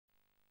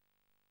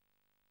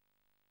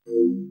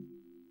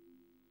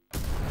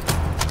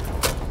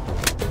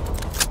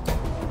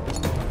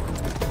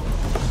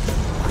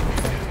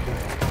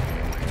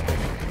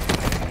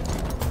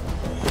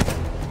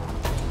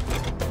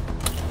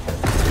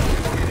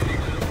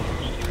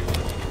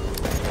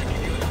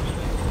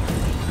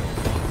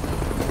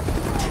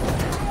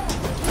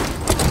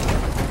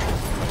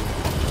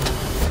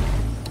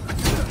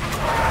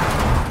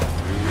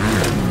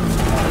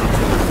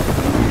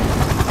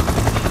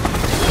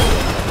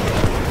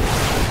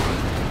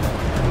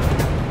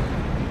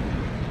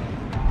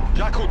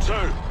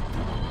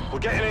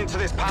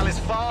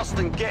fast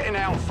and getting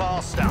out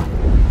faster.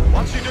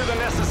 Once you do the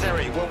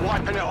necessary, we're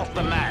wiping it off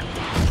the map.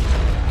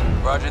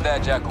 Roger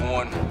that, Jackal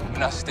 1. We're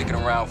not sticking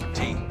around for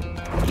tea.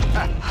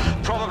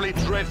 Probably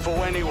dreadful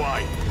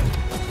anyway.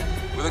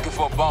 We're looking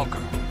for a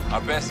bunker.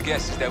 Our best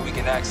guess is that we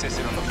can access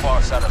it on the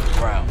far side of the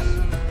grounds.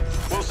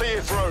 We'll see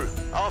you through.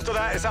 After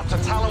that, it's up to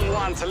Talon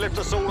 1 to lift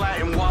us all out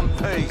in one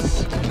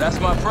piece. That's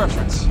my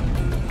preference.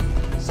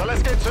 So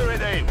let's get to it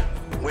then.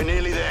 We're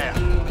nearly there.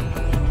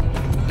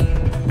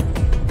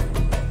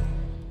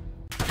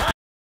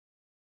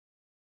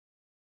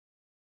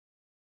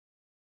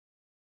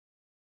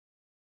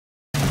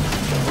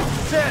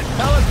 Set!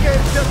 Palace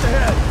gate's just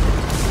ahead.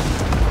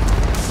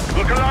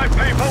 Look alive,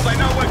 people. They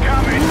know we're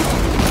coming.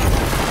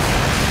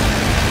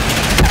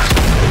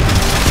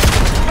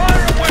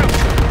 Fire at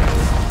will!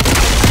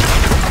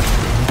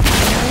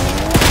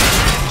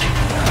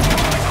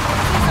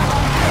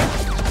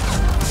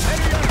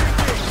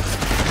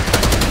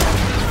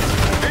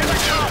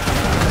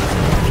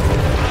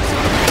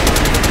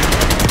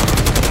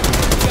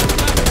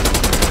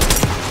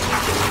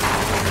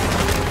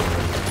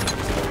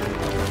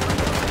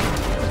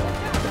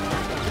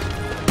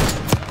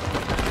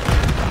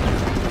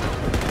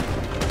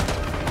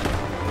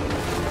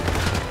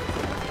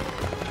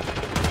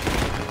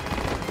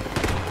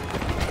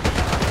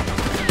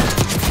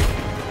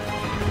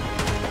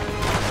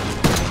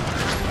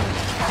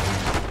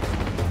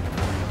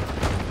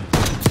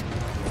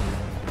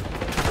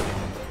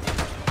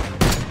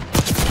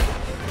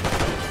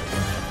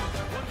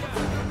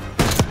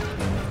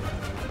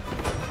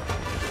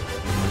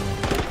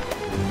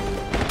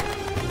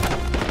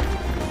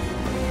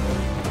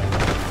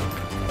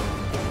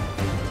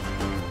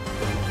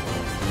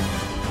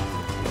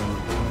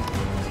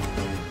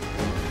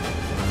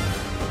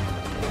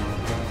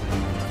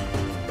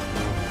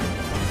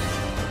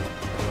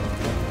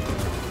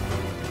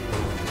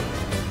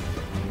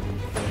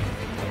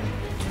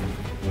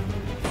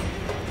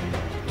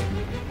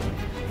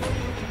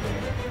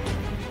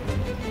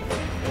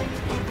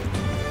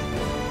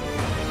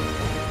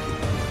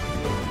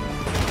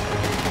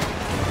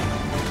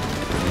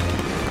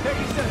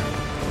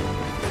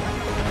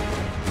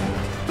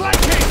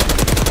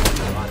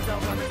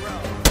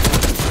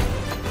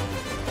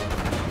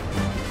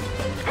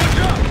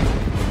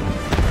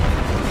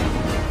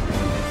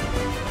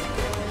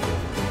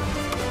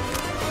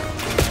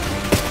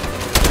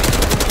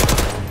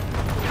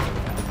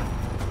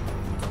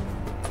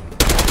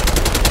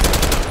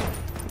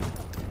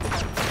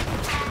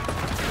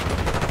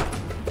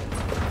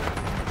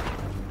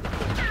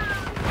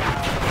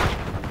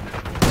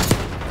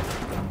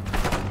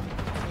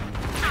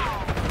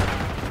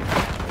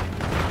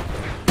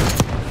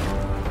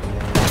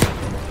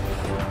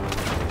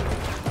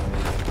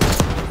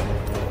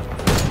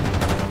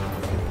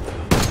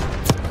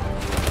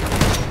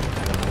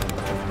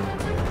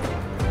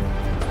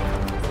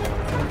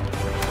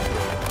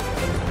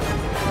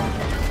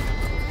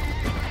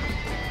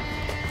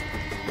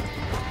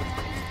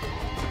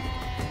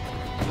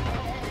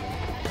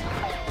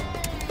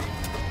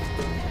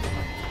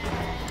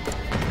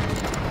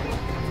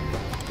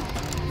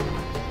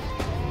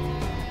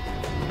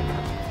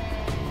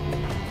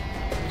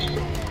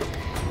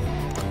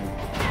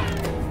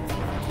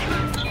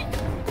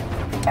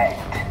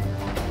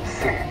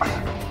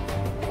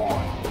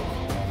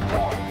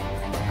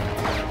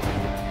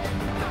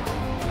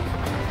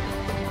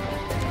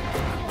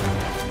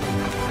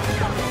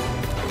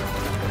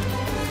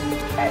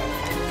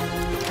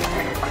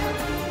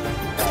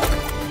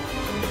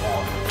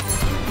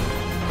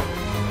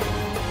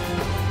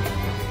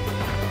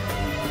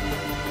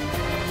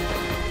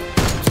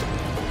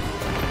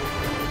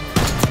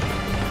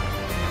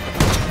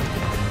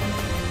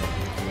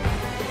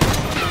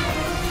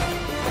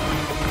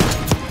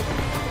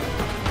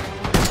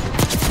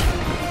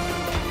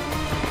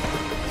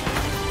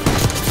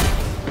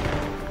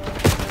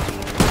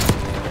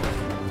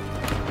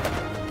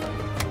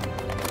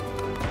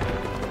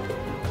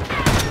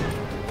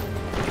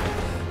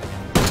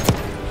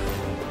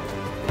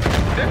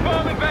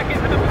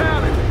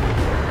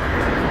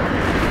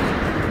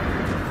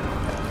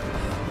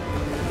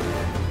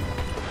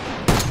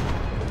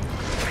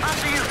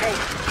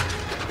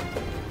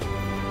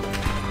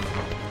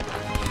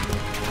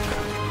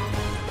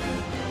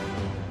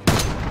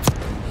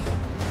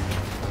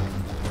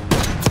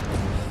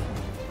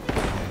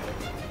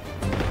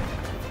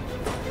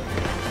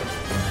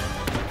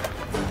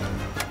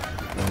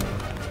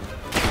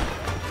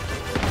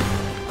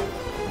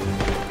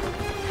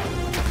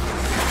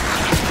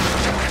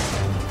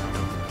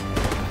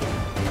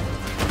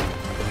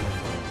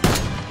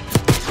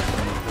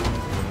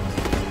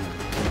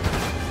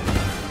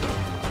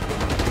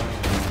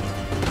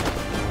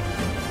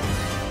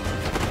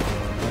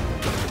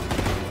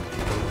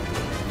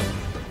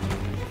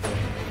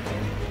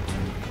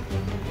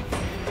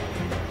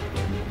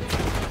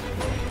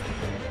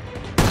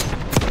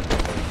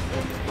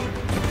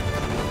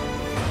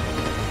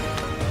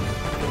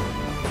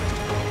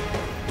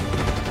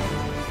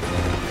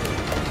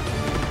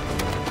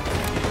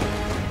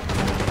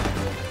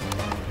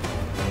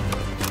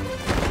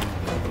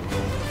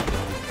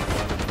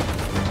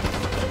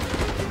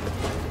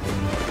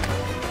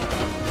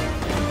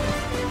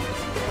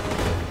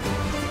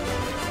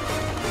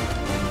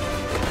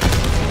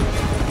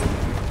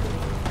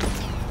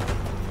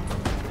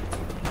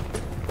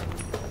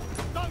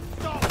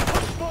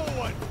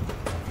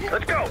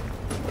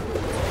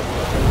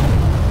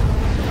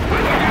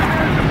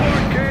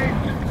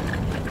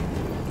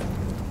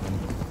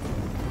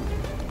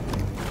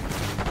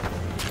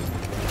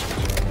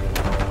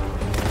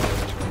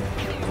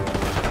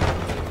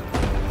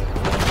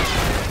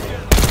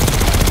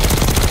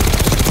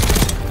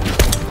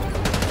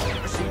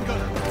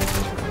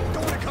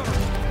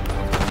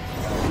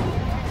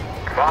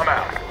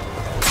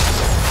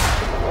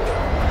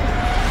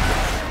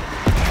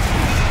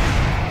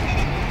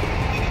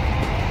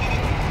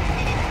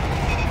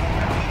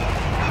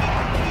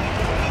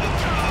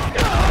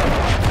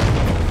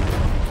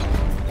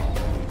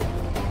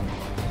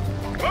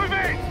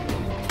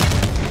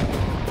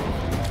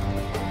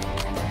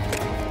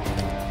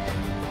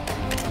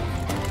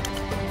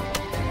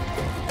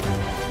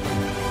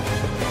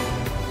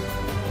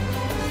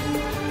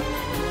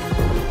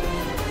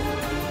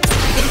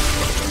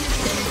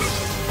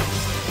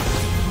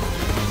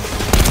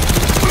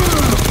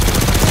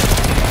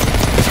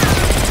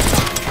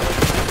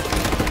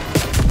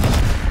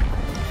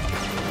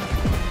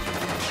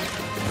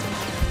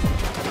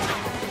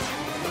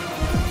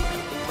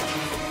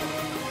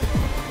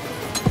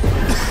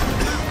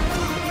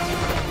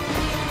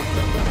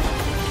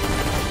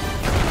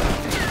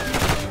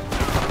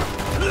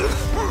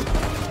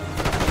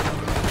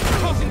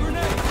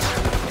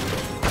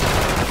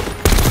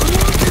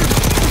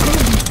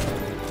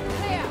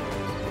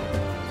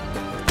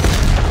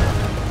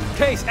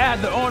 case,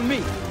 Adler, on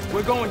me.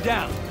 We're going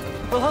down.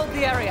 We'll hold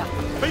the area.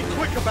 Be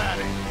quick about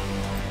it.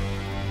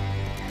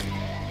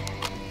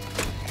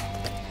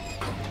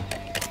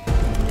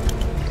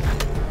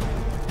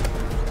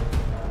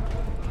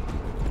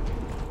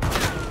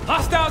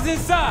 Hostiles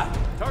inside!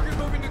 Target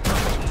moving to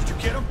cover. Did you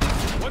get him?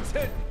 One's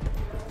hit.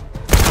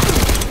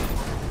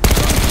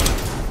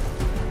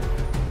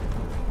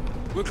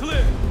 We're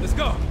clear. Let's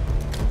go.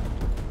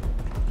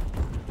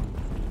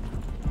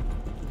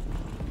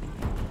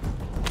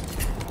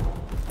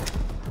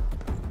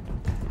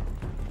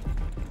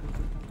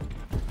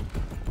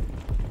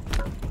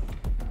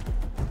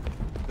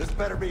 This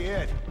better be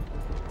it.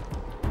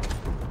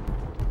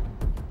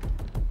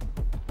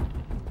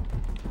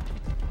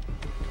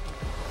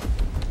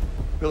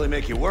 Really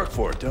make you work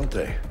for it, don't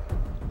they?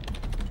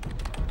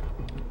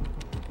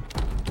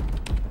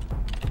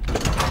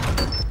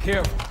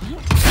 Careful.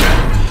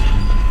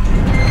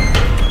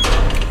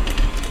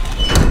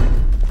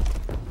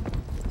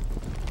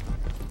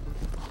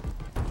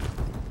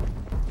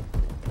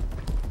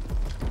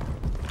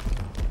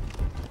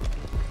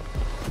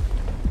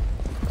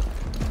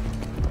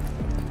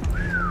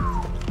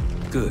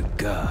 Good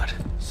God.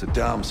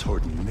 Saddam's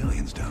hoarding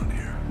millions down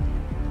here.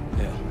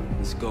 Hell,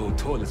 this gold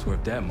toilet's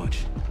worth that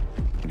much.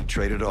 Would he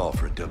trade it all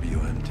for a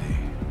WMD?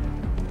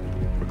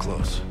 We're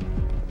close.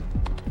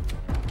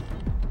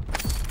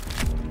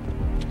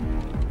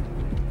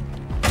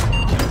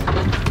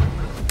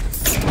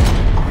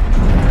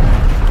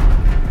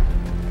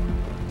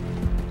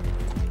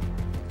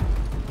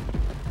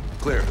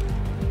 Clear.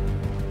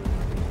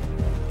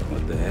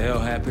 What the hell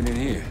happened in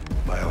here?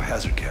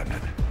 Biohazard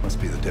cabinet. Must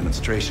be the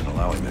demonstration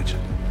Alawi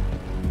mentioned.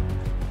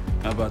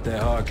 How about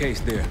that hard case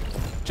there?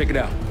 Check it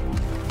out.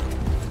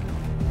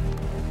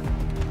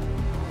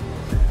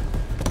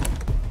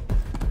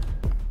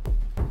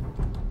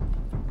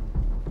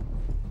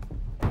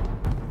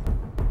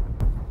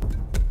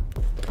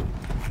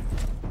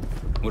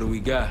 What do we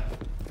got?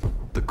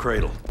 The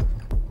Cradle.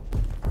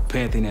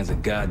 Pantheon has a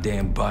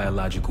goddamn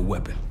biological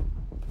weapon.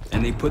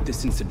 And they put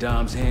this in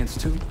Saddam's hands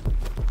too?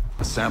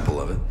 A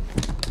sample of it.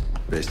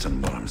 Based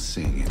on what I'm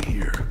seeing in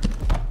here.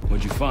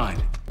 What'd you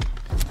find?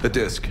 A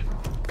disk.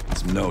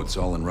 Some notes,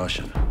 all in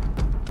Russian.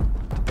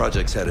 The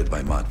project's headed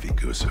by Matvey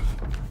Gusev.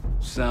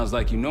 Sounds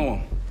like you know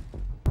him.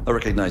 I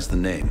recognize the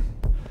name.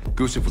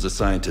 Gusev was a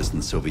scientist in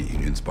the Soviet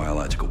Union's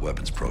biological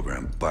weapons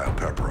program,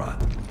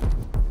 Biopreparat.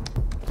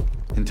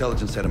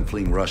 Intelligence had him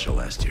fleeing Russia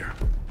last year.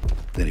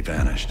 Then he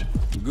vanished.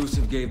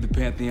 Gusev gave the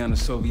Pantheon a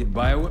Soviet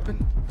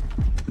bioweapon?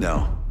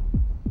 No.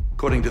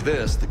 According to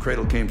this, the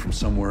Cradle came from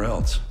somewhere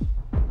else.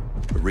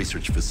 A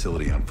research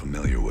facility I'm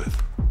familiar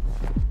with.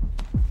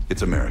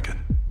 It's American.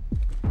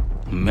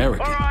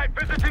 American? All right,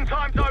 visiting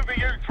time's over,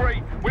 you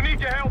three. We need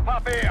your help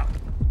up here.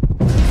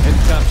 Head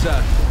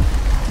topside.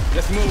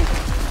 Let's move.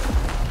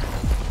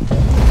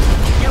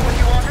 Get what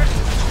you wanted?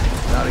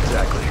 Not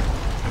exactly,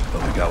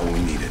 but we got what we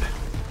needed.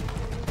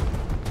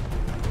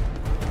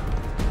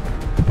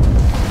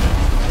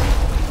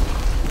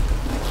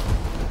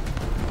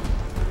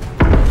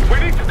 We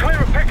need to clear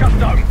a pickup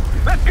zone.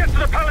 Let's get to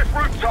the palace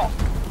rooftop.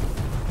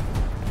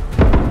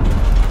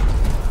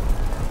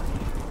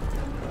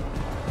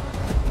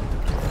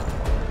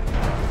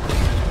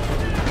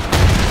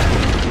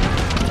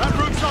 That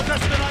route's our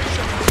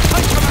destination!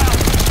 Take them out!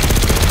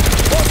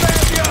 For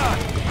Pantheon!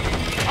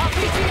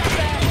 RPG is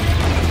there!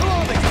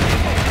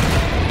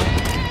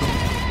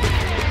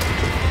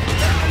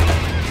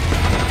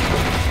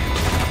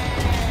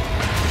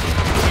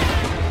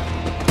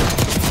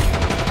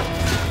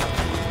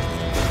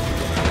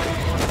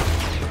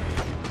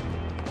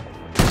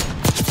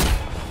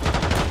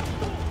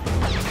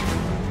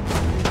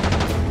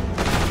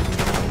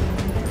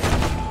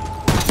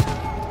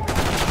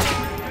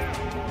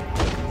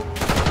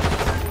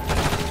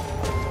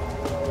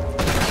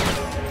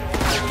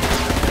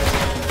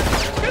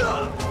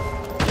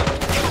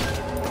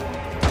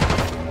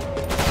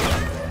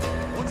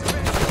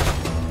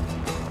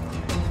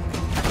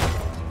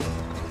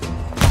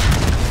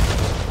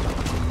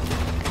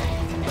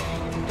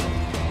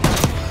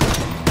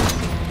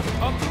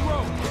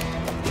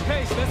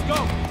 Let's go.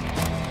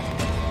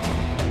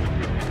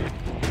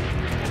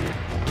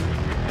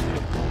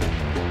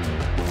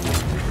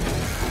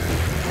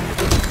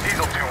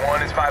 Diesel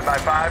 2-1 is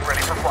 5x5,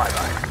 ready for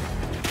flyby.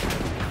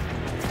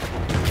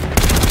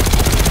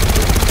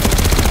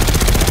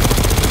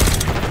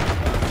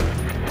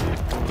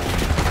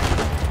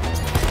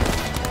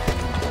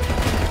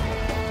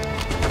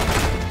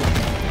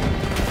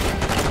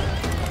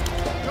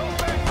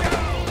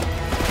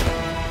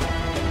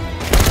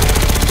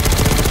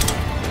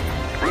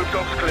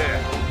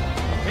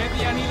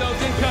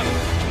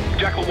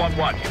 Jackal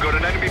 1-1, you've got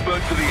an enemy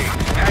bird to the east.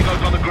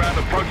 Tango's on the ground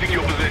approaching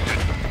your position.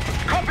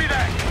 Copy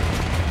that!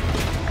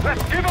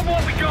 Let's give them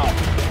what we got!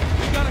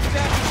 We got a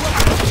staff of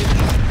weapons.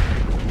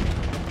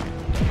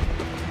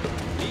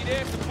 Need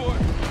air support.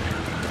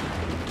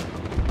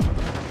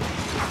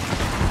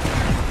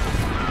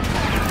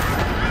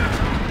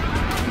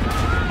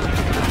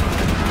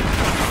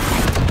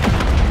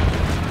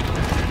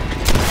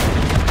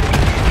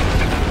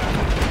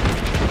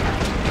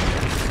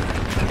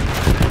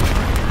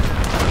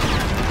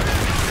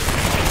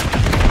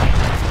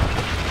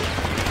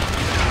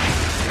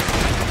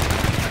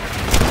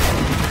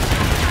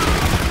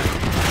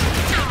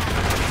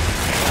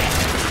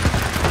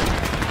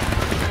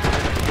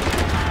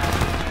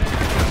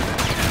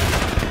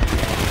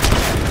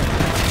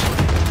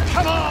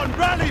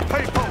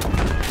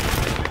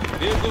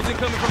 Vehicles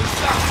incoming from the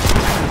south.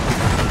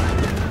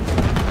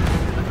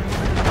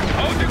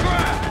 Hold your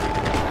ground!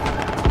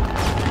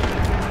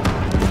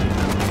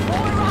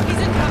 More Iraqis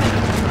incoming!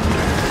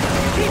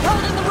 Keep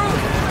holding the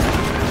roof!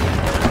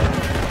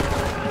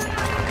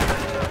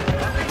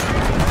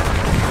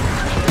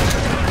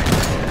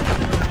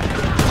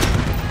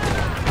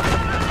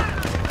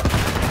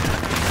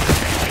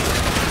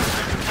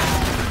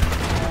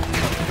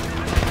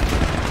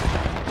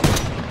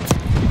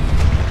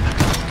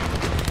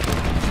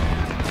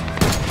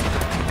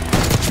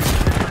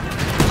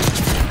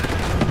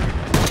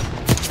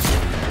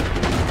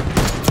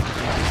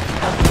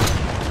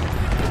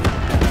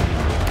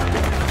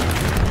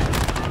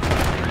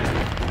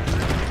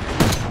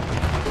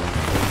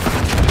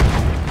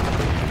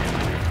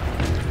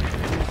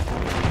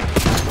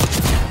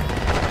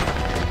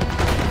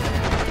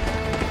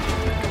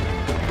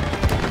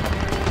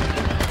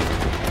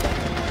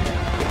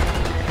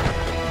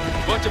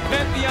 Bunch of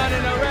Pantheon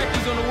and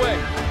Iraqis on the way.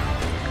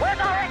 Where's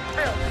our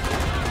exfil?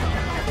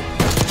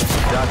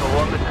 Jackal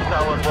 1, this is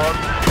Talon 1.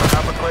 We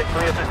have a quick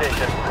clear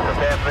position.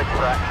 Prepare for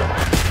extraction.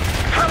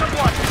 Talon 1,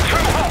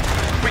 too hot!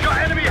 We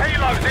got enemy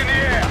halos in the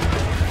air!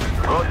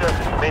 Roger,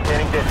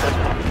 maintaining distance.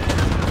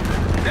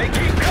 They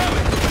keep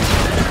coming!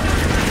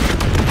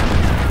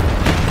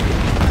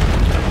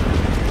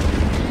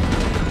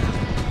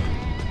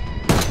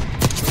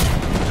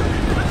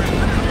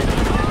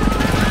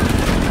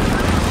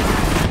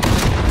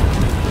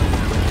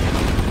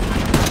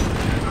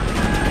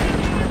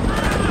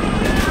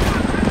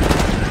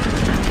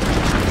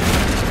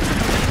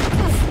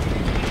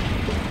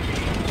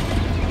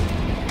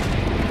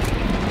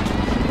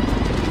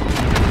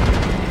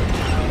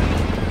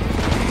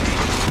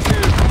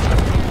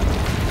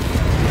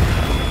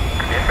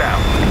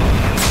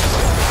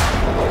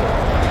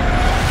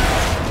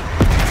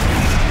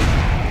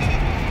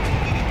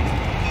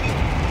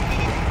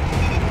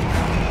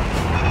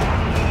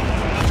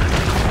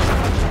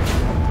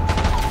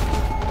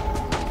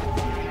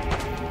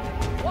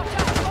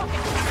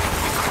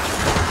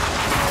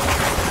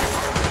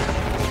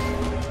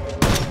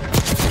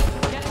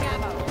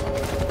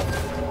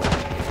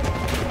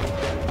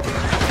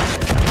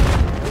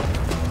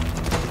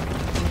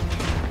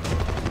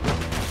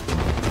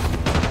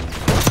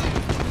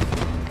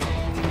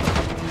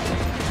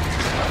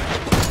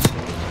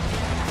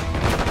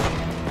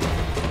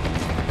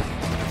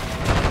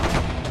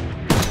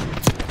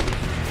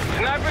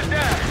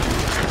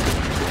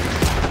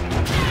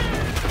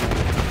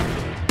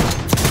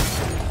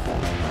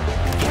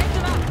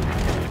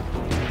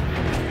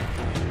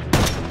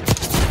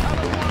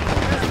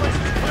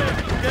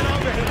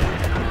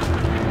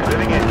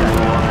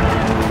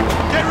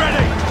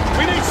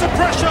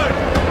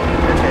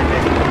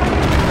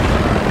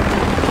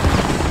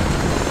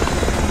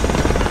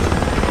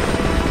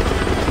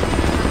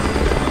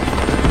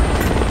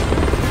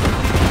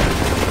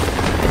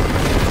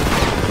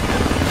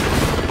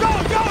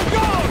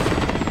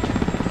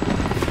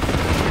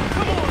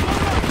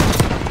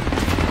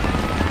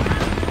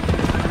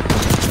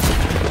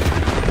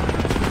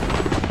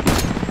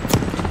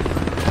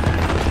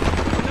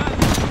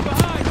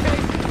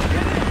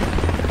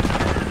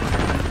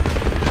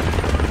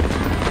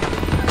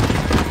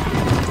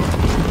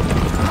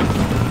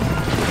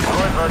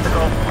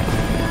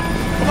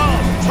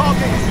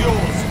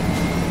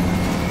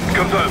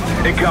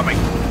 Incoming.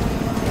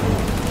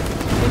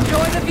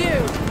 Enjoy the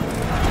view.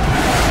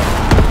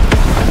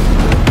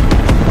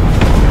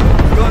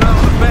 What's going on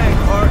with the bank,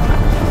 Hart?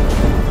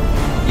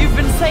 You've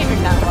been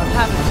saving that one,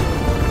 haven't you?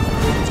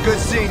 It's good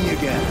seeing you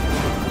again.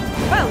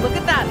 Well, look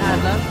at that,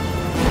 Adler.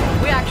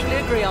 We actually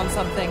agree on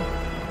something.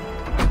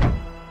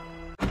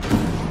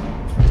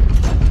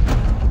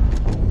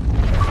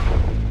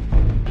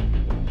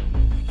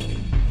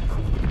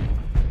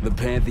 The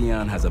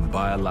Pantheon has a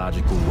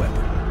biological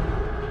weapon.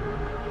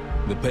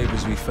 The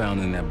papers we found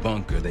in that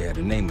bunker, they had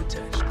a name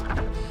attached.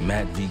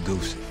 Matt V.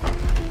 Gusev,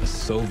 a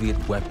Soviet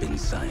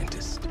weapons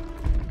scientist.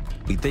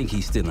 We think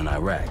he's still in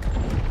Iraq,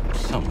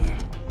 somewhere.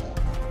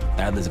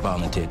 Adler's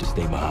volunteered to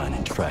stay behind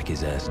and track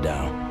his ass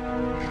down.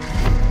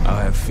 I'll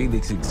have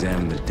Felix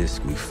examine the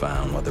disk we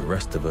found while the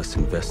rest of us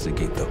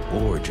investigate the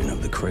origin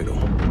of the Cradle.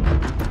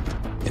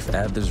 If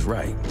Adler's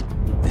right,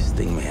 this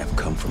thing may have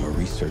come from a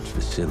research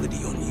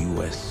facility on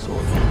U.S.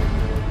 soil.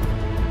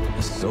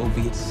 A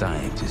Soviet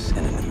scientist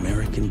and an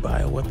American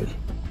bioweapon.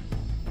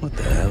 What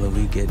the hell are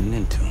we getting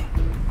into?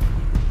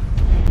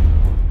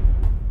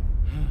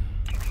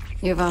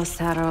 You've asked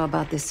Harrow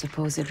about this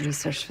supposed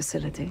research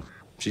facility?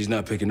 She's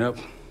not picking up.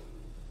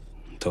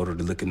 Told her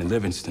to look into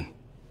Livingston.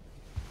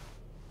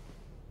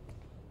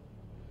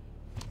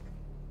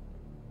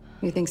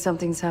 You think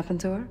something's happened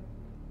to her?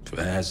 If it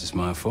has, it's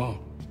my fault.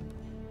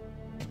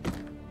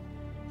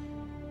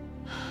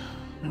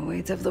 The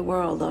weight of the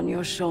world on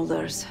your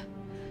shoulders.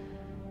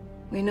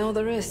 We know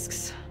the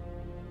risks.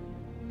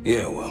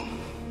 Yeah, well,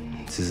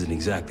 this isn't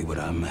exactly what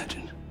I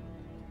imagined.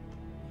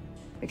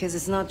 Because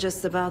it's not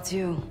just about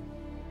you.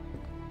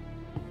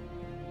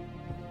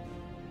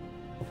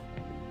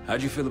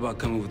 How'd you feel about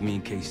coming with me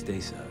in case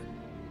stateside?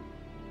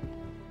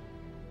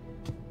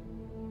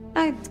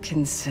 I'd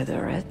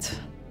consider it.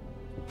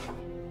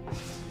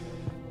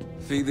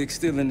 Felix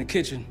still in the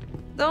kitchen.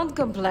 Don't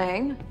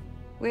complain.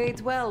 We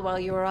ate well while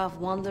you were off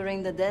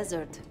wandering the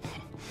desert.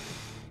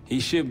 He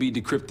should be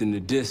decrypting the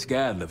disk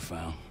Adler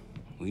found.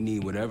 We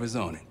need whatever's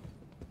on it.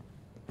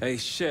 Hey,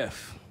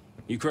 Chef,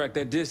 you cracked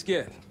that disk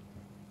yet?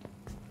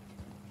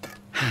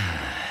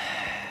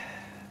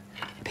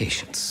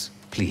 Patience,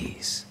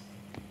 please.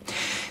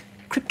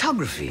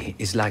 Cryptography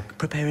is like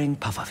preparing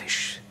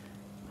pufferfish.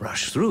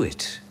 Rush through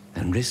it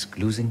and risk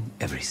losing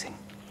everything.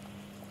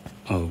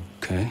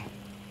 Okay.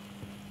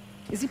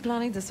 Is he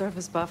planning to serve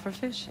us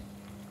pufferfish?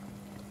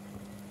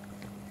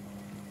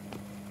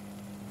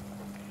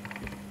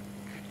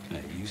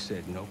 Hey, you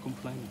said no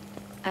complaint?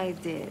 I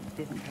did,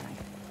 didn't I?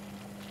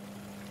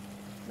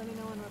 Let me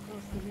know when we're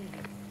close to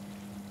leaving.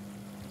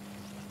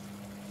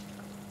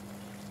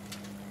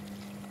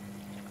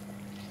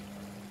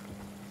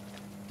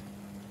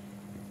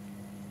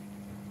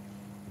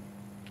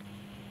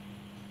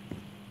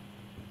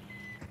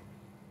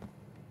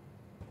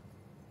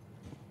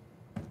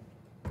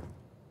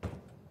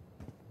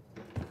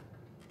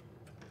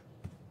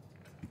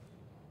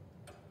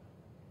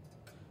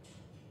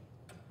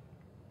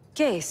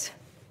 Case.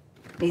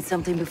 Need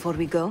something before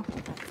we go?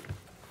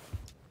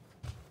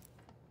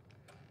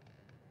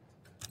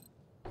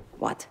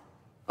 What?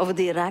 Over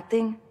the Iraq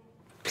thing?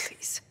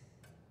 Please.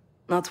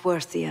 Not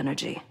worth the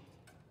energy.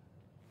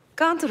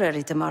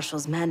 Contrary to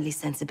Marshall's manly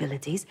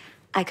sensibilities,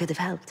 I could have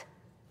helped.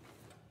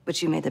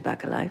 But you made it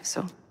back alive,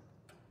 so...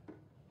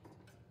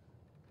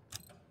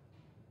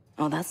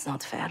 Oh, that's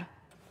not fair.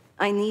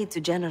 I need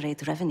to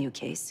generate revenue,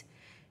 Case.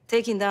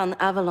 Taking down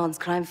Avalon's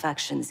crime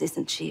factions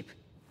isn't cheap.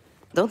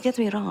 Don't get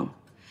me wrong.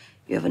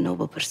 You have a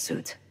noble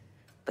pursuit.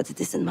 But it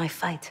isn't my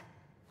fight.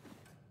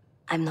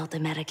 I'm not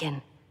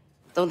American.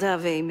 Don't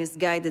have a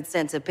misguided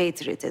sense of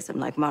patriotism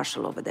like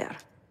Marshall over there.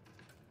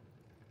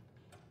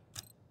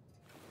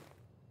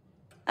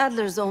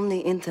 Adler's only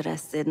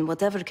interested in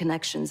whatever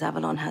connections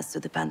Avalon has to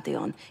the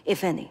Pantheon,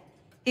 if any.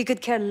 He could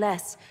care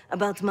less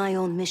about my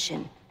own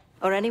mission,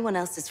 or anyone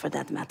else's for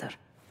that matter.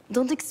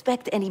 Don't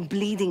expect any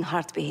bleeding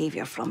heart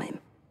behavior from him.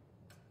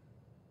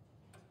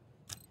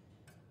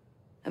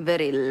 A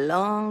very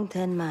long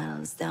 10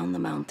 miles down the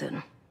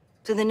mountain.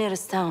 To the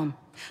nearest town.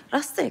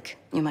 Rustic,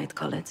 you might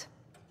call it.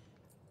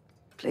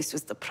 Place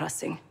was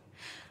depressing.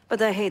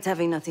 But I hate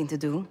having nothing to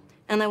do,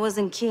 and I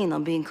wasn't keen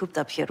on being cooped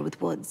up here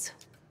with Woods.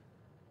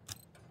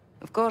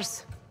 Of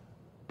course.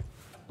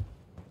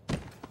 It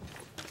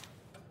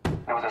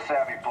was a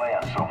savvy play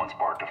on someone's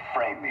part to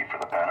frame me for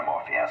the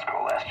Panama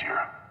fiasco last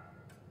year.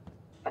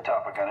 The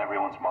topic on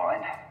everyone's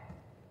mind.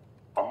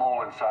 A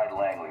mole inside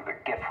Langley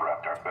that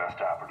gift-wrapped our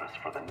best operatives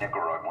for the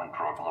Nicaraguan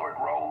drug lord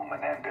Raul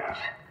Menendez.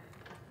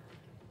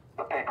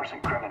 The papers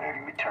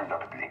incriminating me turned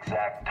up at the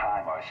exact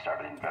time I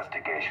started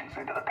investigations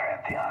into the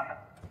Pantheon.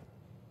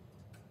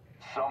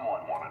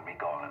 Someone wanted me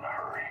gone in a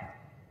hurry.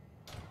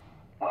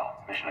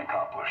 Well, mission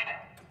accomplished.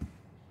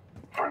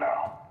 For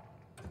now.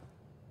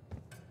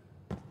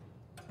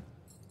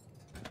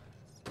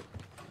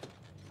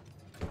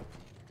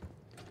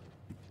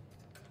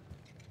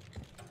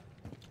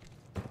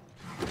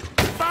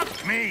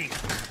 Fuck me!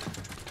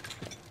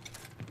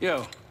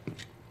 Yo,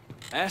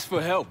 ask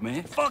for help,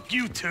 man. Fuck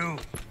you too!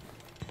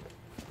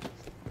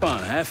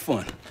 Fine, have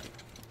fun.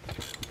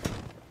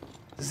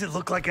 Does it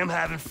look like I'm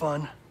having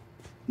fun?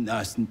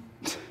 No,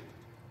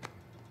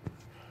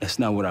 that's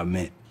not what I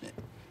meant.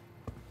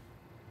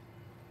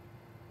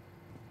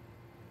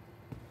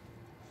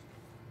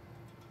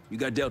 You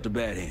got dealt a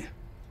bad hand.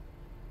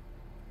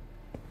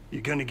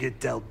 You're gonna get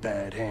dealt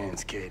bad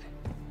hands, kid.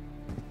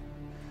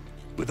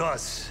 With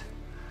us,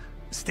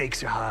 the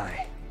stakes are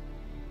high.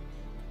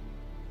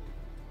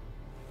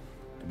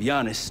 To be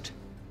honest,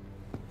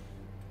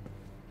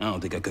 I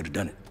don't think I could have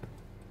done it.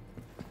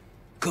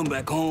 Come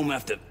back home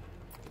after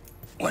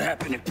what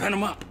happened in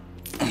Panama.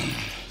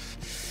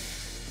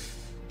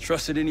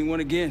 Trusted anyone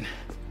again?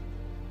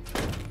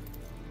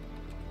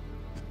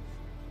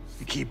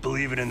 You keep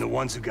believing in the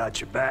ones who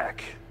got your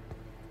back.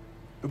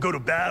 Who go to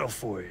battle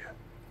for you.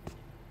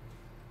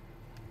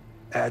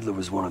 Adler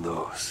was one of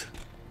those.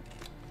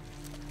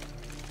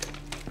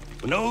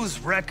 When those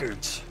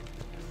records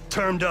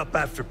turned up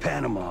after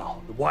Panama,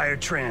 the wire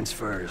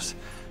transfers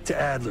to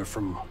Adler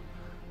from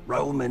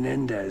Raul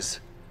Menendez,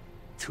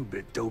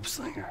 2-bit dope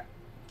slinger.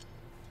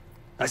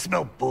 I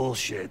smelled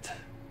bullshit.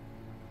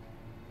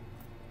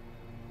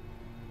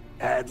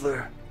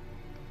 Adler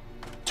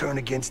turn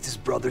against his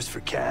brothers for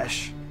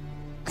cash.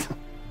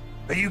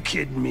 Are you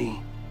kidding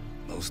me?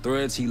 Those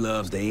threads he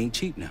loves, they ain't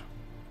cheap now.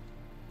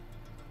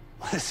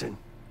 Listen,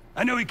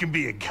 I know he can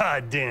be a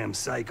goddamn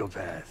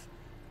psychopath.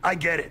 I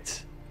get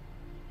it.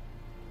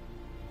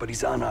 But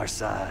he's on our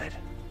side.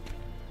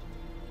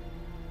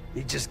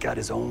 He just got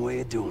his own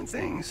way of doing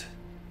things.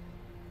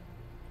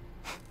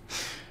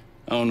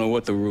 I don't know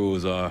what the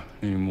rules are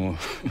anymore.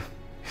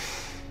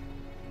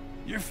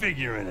 You're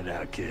figuring it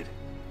out, kid.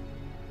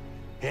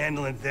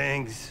 Handling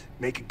things,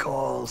 making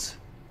calls.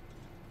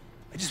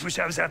 I just wish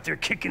I was out there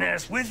kicking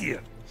ass with you.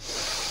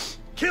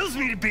 Kills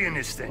me to be in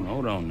this thing.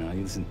 Hold on now.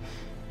 Listen,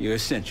 you're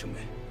essential,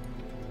 man.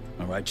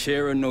 All right,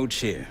 chair or no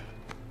chair.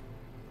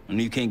 I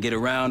know you can't get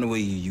around the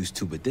way you used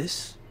to, but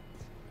this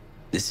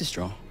is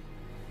strong.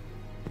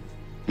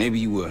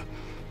 Maybe you were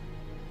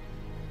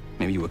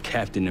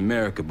Captain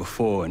America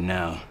before, and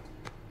now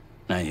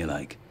you're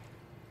like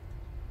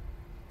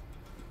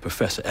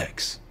Professor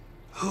X.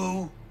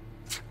 Who?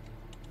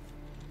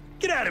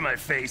 Get out of my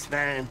face,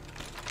 man.